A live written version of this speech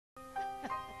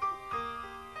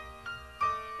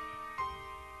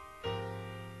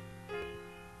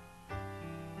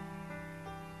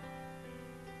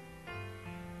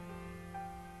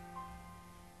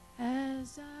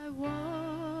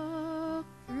walked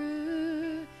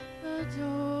through the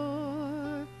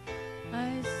door,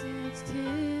 I sensed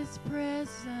His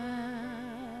presence,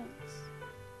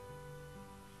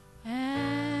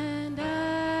 and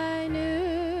I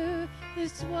knew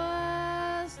this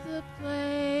was the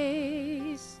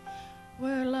place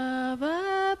where love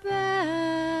abounds.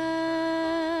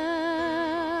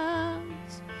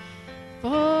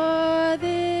 For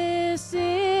this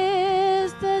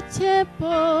is the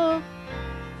temple,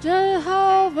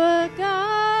 Jehovah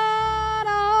God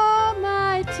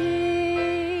Almighty.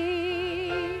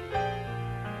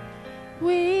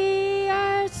 We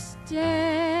are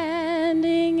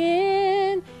standing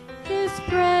in His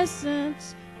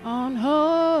presence on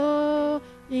holy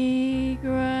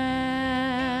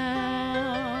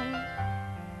ground.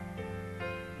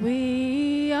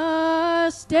 We are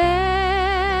standing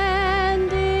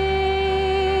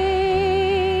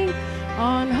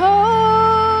on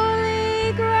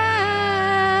holy ground,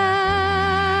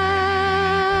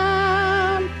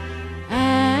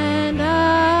 and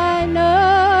I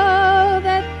know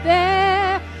that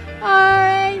there are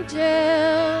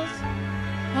angels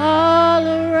all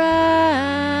around.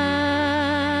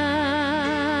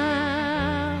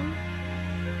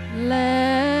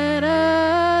 Let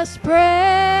us praise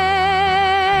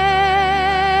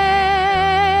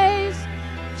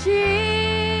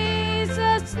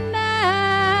Jesus now.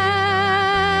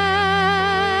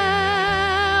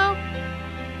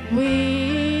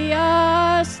 We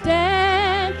are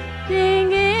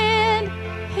standing in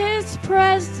His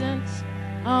presence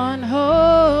on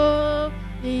holy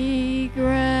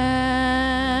ground.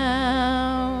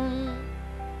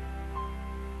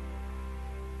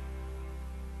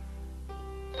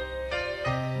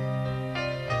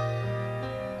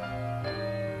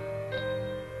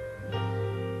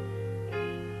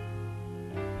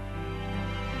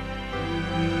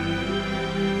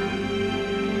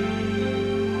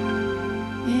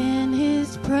 In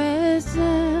His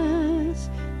presence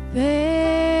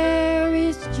there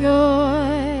is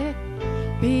joy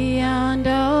beyond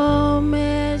all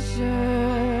measure,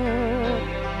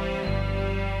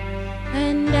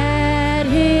 and at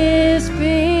His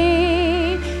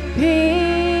feet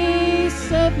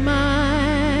peace of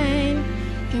mind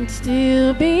can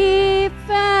still be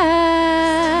found.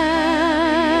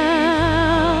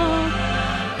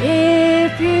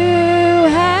 If you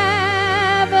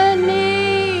have a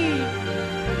need,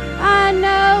 I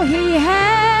know He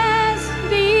has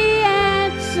the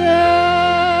answer.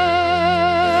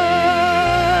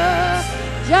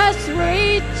 Just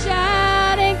reach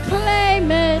out and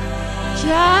claim it,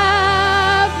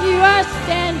 child. You are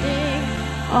standing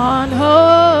on holy